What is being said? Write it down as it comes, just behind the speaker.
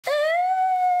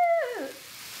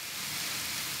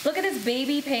Look at this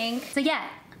baby pink. So yeah,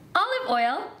 olive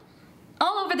oil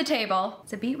all over the table.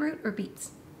 Is it beetroot or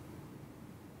beets?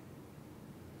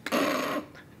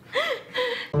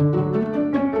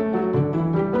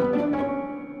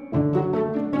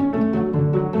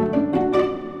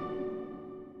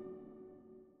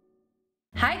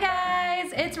 Hi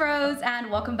guys, it's Rose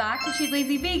and welcome back to Cheap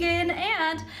Lazy Vegan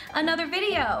and another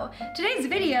video. Today's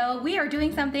video, we are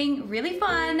doing something really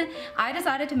fun. I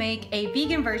decided to make a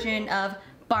vegan version of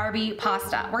Barbie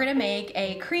pasta. We're gonna make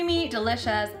a creamy,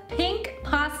 delicious pink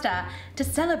pasta to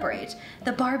celebrate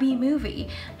the Barbie movie.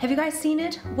 Have you guys seen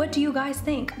it? What do you guys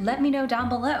think? Let me know down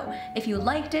below. If you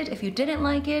liked it, if you didn't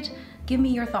like it, give me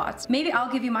your thoughts. Maybe I'll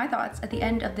give you my thoughts at the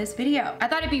end of this video. I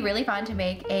thought it'd be really fun to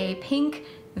make a pink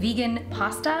vegan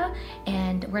pasta,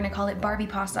 and we're gonna call it Barbie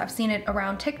pasta. I've seen it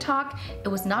around TikTok. It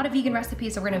was not a vegan recipe,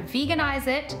 so we're gonna veganize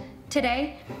it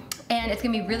today. And it's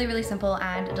gonna be really, really simple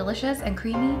and delicious and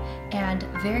creamy and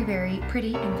very, very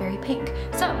pretty and very pink.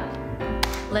 So,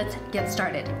 let's get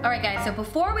started. All right guys, so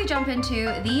before we jump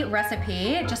into the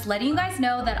recipe, just letting you guys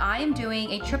know that I am doing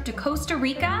a trip to Costa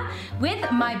Rica with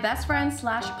my best friend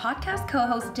slash podcast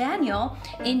co-host Daniel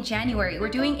in January. We're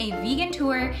doing a vegan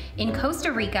tour in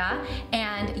Costa Rica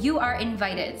and you are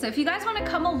invited. So if you guys wanna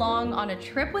come along on a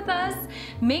trip with us,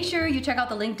 make sure you check out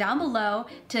the link down below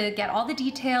to get all the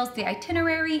details, the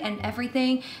itinerary and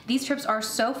everything. These trips are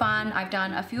so fun. I've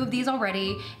done a few of these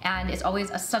already and it's always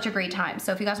such a great time.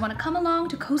 So if you guys wanna come along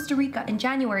to Costa Rica in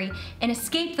January and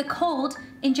escape the cold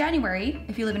in January,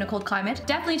 if you live in a cold climate,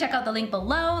 definitely check out the link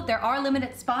below. There are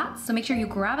limited spots, so make sure you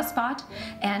grab a spot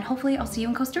and hopefully I'll see you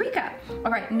in Costa Rica.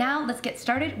 All right, now let's get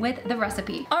started with the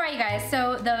recipe. All right, you guys,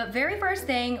 so the very first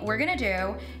thing we're gonna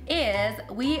do is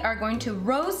we are going to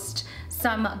roast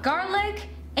some garlic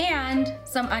and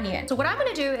some onion. So what I'm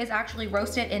gonna do is actually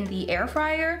roast it in the air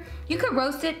fryer. You could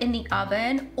roast it in the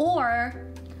oven, or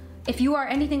if you are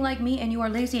anything like me and you are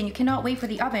lazy and you cannot wait for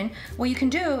the oven, what you can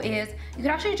do is you can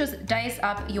actually just dice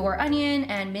up your onion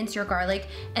and mince your garlic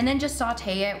and then just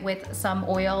saute it with some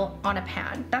oil on a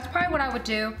pan. That's probably what I would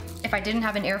do if I didn't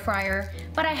have an air fryer,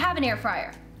 but I have an air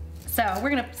fryer. So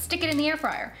we're gonna stick it in the air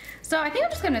fryer. So I think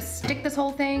I'm just gonna stick this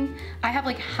whole thing. I have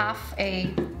like half a,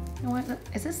 you know what,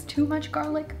 is this too much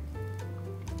garlic?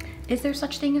 Is there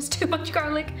such thing as too much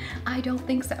garlic? I don't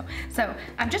think so. So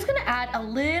I'm just gonna add a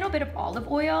little bit of olive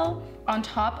oil on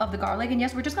top of the garlic. And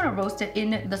yes, we're just gonna roast it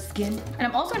in the skin. And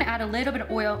I'm also gonna add a little bit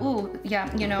of oil. Ooh,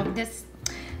 yeah, you know, this,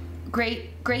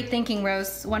 great thinking,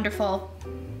 Rose. Wonderful.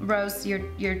 Rose, you're,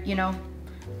 you know,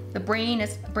 the brain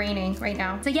is braining right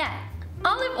now. So yeah,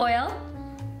 olive oil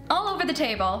all over the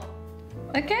table.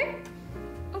 Okay?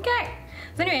 Okay.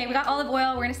 So anyway, we got olive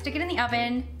oil. We're gonna stick it in the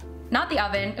oven. Not the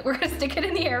oven, we're gonna stick it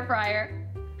in the air fryer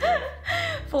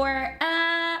for,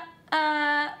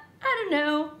 I don't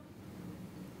know,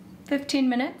 15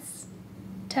 minutes,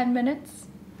 10 minutes.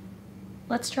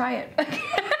 Let's try it.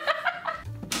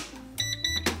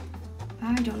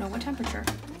 I don't know what temperature.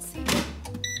 Let's see.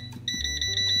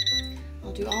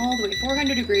 I'll do all the way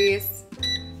 400 degrees,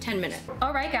 10 minutes.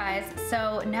 All right guys,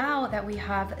 so now that we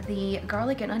have the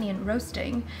garlic and onion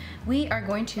roasting, we are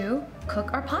going to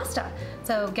cook our pasta.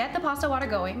 So get the pasta water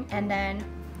going and then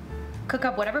cook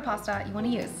up whatever pasta you want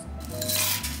to use.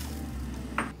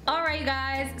 All right you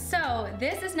guys, so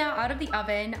this is now out of the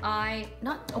oven.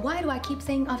 Why do I keep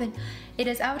saying oven? It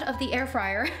is out of the air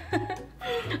fryer.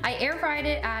 I air fried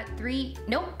it at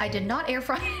nope, I did not air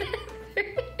fry it.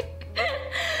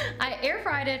 I air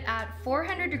fried it at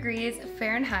 400 degrees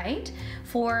Fahrenheit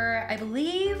for, I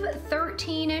believe,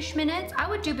 13-ish minutes. I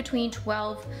would do between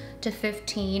 12 to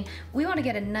 15. We want to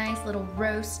get a nice little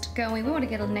roast going. We want to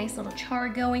get a nice little char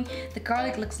going. The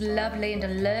garlic looks lovely and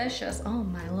delicious. Oh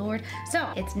my Lord. So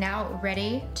it's now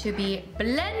ready to be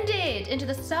blended into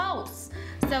the sauce.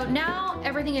 So now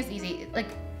everything is easy. Like,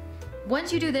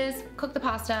 once you do this, cook the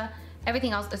pasta,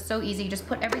 everything else is so easy. You just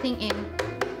put everything in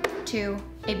to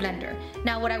a blender.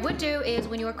 Now what I would do is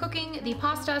when you are cooking the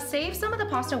pasta, save some of the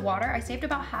pasta water. I saved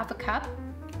about half a cup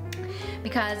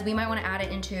because we might want to add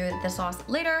it into the sauce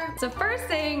later. So first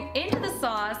thing, into the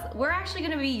sauce, we're actually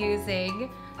going to be using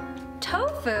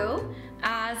tofu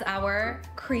as our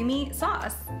creamy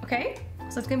sauce, okay?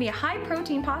 So it's gonna be a high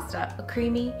protein pasta,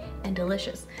 creamy and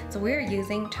delicious. So we're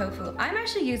using tofu. I'm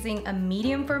actually using a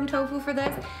medium firm tofu for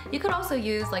this. You could also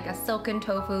use like a silken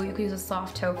tofu, you could use a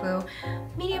soft tofu.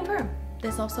 Medium firm,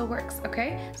 this also works,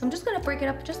 okay? So I'm just gonna break it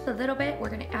up just a little bit. We're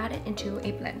gonna add it into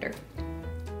a blender.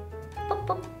 Boop,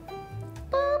 boop,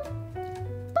 boop,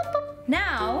 boop, boop.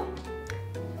 Now,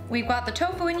 we've got the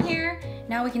tofu in here.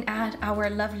 Now we can add our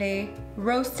lovely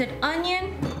roasted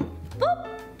onion. Boop.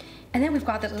 And then we've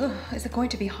got this, is it going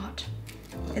to be hot?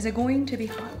 Is it going to be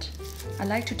hot? I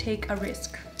like to take a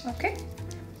risk, okay?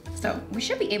 So we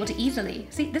should be able to easily,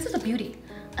 see, this is the beauty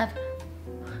of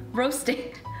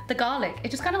roasting the garlic.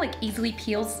 It just kind of like easily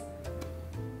peels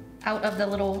out of the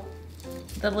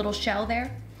little shell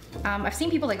there. I've seen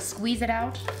people like squeeze it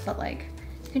out, but like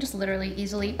you can just literally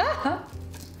easily,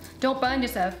 don't burn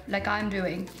yourself like I'm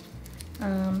doing.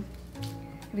 Here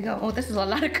we go. Oh, this is a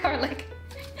lot of garlic.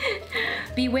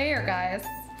 Beware, guys.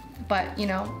 But you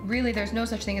know, really there's no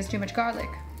such thing as too much garlic.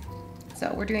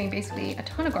 So we're doing basically a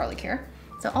ton of garlic here.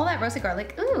 So all that roasted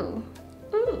garlic, ooh,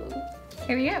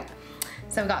 here we go.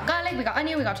 So we got garlic, we got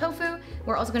onion, we got tofu.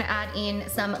 We're also gonna add in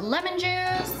some lemon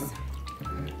juice.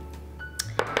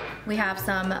 We have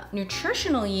some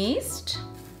nutritional yeast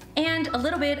and a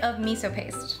little bit of miso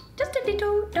paste. Just a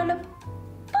little dollop.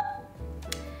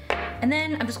 And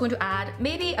then I'm just going to add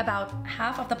maybe about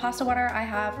half of the pasta water I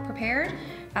have prepared.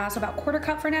 So about 1/4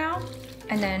 cup for now.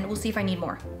 And then we'll see if I need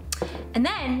more. And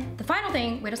then the final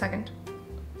thing, wait a second.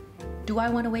 Do I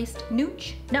want to waste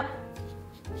nooch? No.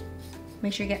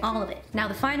 Make sure you get all of it. Now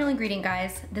the final ingredient,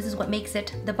 guys, this is what makes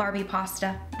it the Barbie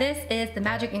pasta. This is the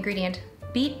magic ingredient,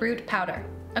 beetroot powder,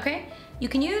 okay? You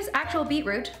can use actual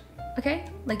beetroot, okay?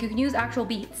 Like you can use actual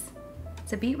beets.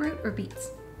 Is it beetroot or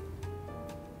beets?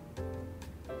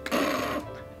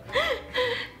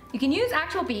 You can use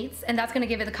actual beets, and that's gonna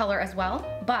give it the color as well.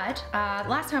 But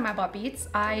last time I bought beets,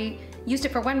 I used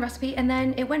it for one recipe and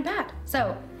then it went bad.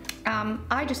 So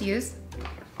I just use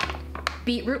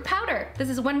beetroot powder. This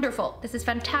is wonderful. This is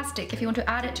fantastic. If you want to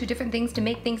add it to different things to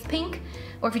make things pink,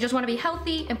 or if you just want to be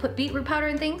healthy and put beetroot powder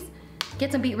in things,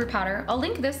 get some beetroot powder. I'll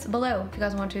link this below if you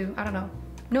guys want to, I don't know,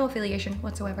 no affiliation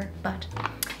whatsoever, but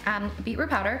beetroot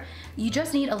powder, you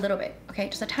just need a little bit, okay?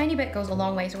 Just a tiny bit goes a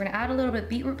long way. So we're gonna add a little bit of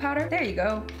beetroot powder. There you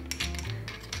go.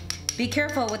 Be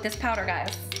careful with this powder,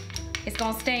 guys. It's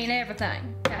gonna stain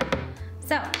everything, okay?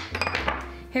 So,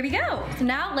 here we go. So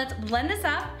now let's blend this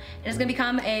up, and it's gonna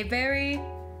become a very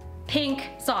pink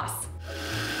sauce.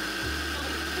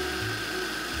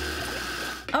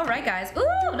 All right, guys.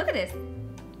 Ooh, look at this.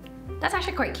 That's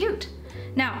actually quite cute.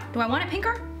 Now, do I want it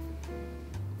pinker?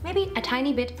 Maybe a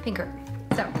tiny bit pinker.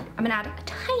 So I'm gonna add a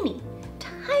tiny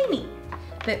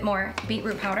bit more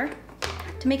beetroot powder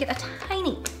to make it a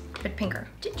tiny bit pinker.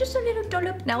 Just a little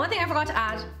dollop. Now, one thing I forgot to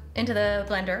add into the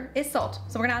blender is salt.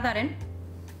 So we're gonna add that in.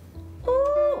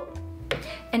 Ooh.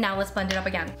 And now let's blend it up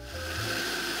again.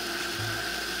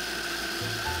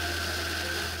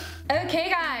 Okay,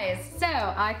 guys, so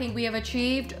I think we have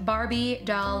achieved Barbie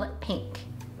doll pink.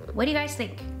 What do you guys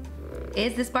think?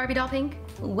 Is this Barbie doll pink?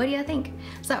 What do you think?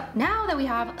 So now that we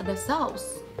have the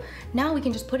sauce, now we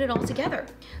can just put it all together.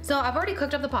 So I've already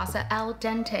cooked up the pasta al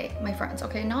dente, my friends,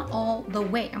 okay? Not all the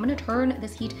way. I'm gonna turn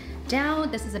this heat down.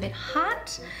 This is a bit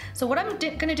hot. So what I'm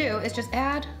gonna do is just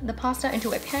add the pasta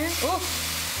into a pan. Oh.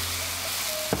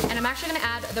 And I'm actually gonna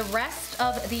add the rest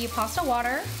of the pasta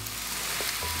water.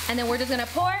 And then we're just gonna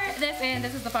pour this in.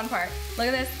 This is the fun part. Look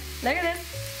at this, look at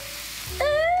this.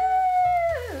 Ooh.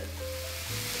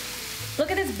 Look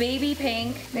at this baby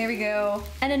pink. There we go.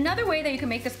 And another way that you can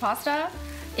make this pasta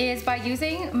is by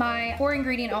using my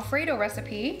 4-ingredient Alfredo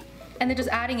recipe and then just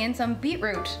adding in some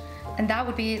beetroot. And that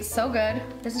would be so good.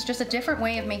 This is just a different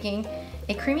way of making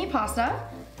a creamy pasta.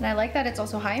 And I like that it's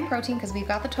also high in protein because we've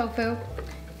got the tofu.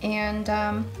 And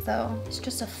so it's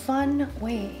just a fun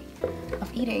way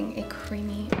of eating a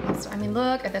creamy pasta. I mean,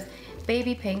 look at this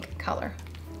baby pink color.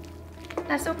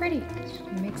 That's so pretty. Just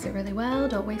mix it really well.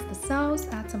 Don't waste the sauce.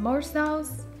 Add some more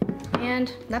sauce.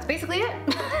 And that's basically it.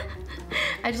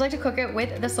 I just like to cook it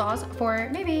with the sauce for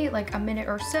maybe like a minute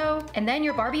or so. And then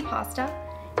your Barbie pasta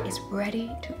is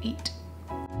ready to eat.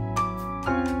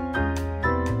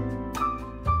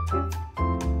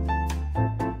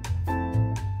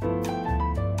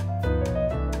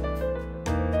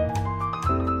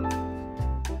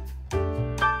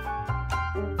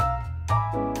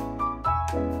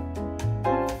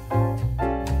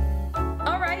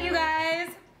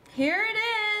 Here it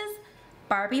is,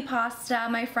 Barbie pasta,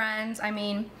 my friends. I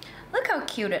mean, look how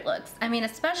cute it looks. I mean,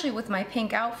 especially with my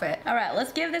pink outfit. All right,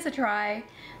 let's give this a try.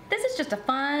 This is just a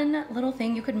fun little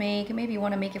thing you could make. Maybe you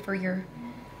want to make it for your,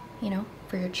 you know,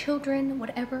 for your children,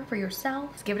 whatever, for yourself.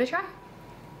 Let's give it a try.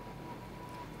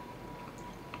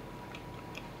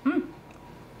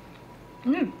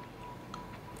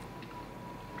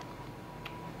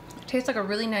 Tastes like a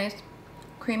really nice,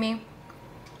 creamy,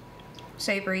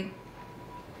 savory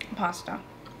pasta.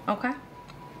 Okay.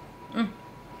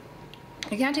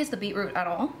 You can't taste the beetroot at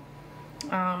all.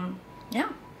 Yeah,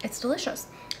 it's delicious.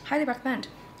 Highly recommend.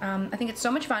 I think it's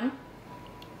so much fun.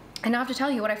 And now I have to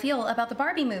tell you what I feel about the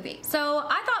Barbie movie. So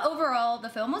I thought thought overall the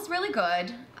film was really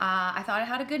good. I thought it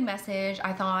had a good message.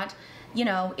 I thought, you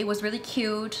know, it was really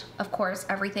cute, of course,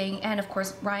 everything. And of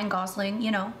course, Ryan Gosling,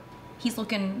 you know, he's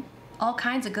looking all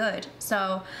kinds of good.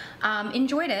 So,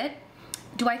 enjoyed it.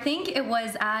 Do I think it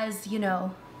was as, you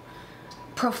know,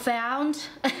 profound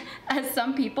as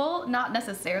some people? Not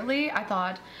necessarily. I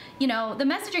thought, you know, the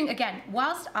messaging, again,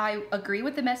 whilst I agree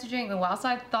with the messaging and whilst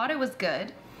I thought it was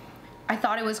good, I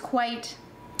thought it was quite,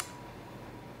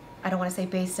 I don't want to say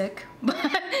basic, but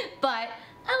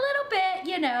a little bit,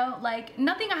 you know, like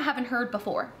nothing I haven't heard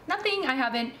before. Nothing I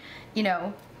haven't, you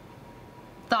know,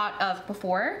 thought of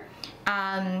before.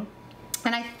 And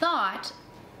I thought,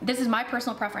 this is my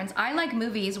personal preference, I like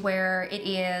movies where it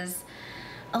is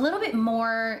a little bit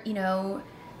more, you know,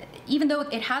 even though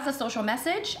it has a social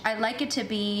message, I like it to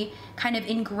be kind of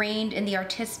ingrained in the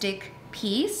artistic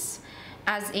piece,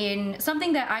 as in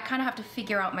something that I kind of have to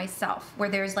figure out myself, where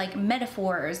there's like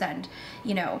metaphors and,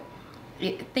 you know,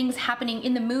 things happening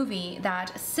in the movie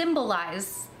that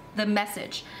symbolize the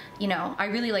message. You know, I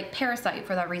really like Parasite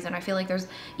for that reason. I feel like there's,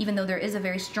 even though there is a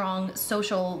very strong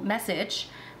social message,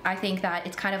 I think that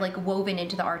it's kind of like woven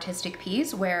into the artistic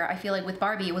piece, where I feel like with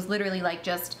Barbie, it was literally like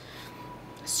just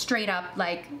straight up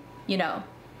like, you know,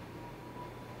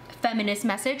 feminist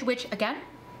message, which again,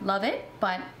 love it,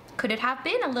 but could it have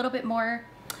been a little bit more,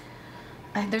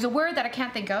 there's a word that I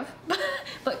can't think of,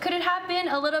 but could it have been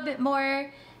a little bit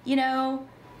more, you know,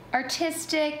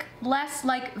 artistic, less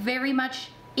like very much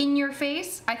in your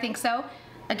face? I think so.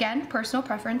 Again, personal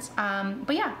preference.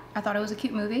 But yeah, I thought it was a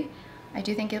cute movie. I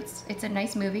do think it's a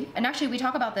nice movie. And actually we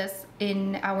talk about this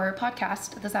in our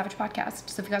podcast, the SaVeg podcast.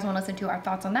 So if you guys want to listen to our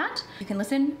thoughts on that, you can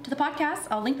listen to the podcast.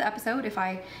 I'll link the episode if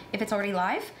it's already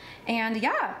live. And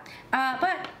yeah,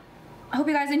 but I hope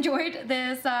you guys enjoyed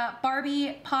this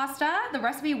Barbie pasta. The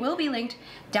recipe will be linked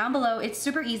down below. It's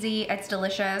super easy, it's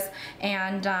delicious,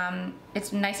 and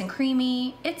it's nice and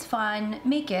creamy. It's fun.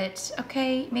 Make it,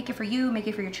 okay? Make it for you, make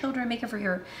it for your children, make it for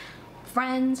your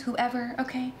friends, whoever,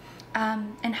 okay?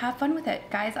 And have fun with it,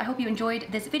 guys. I hope you enjoyed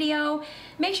this video.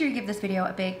 Make sure you give this video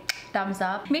a big thumbs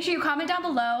up. Make sure you comment down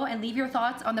below and leave your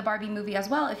thoughts on the Barbie movie as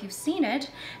well if you've seen it.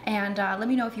 And let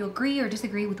me know if you agree or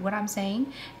disagree with what I'm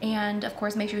saying. And of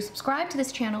course, make sure you subscribe to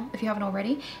this channel if you haven't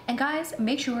already. And guys,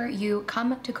 make sure you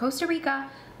come to Costa Rica.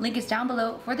 Link is down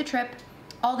below for the trip.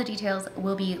 All the details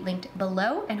will be linked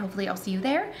below, and hopefully I'll see you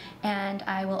there. And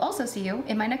I will also see you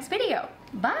in my next video.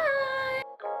 Bye!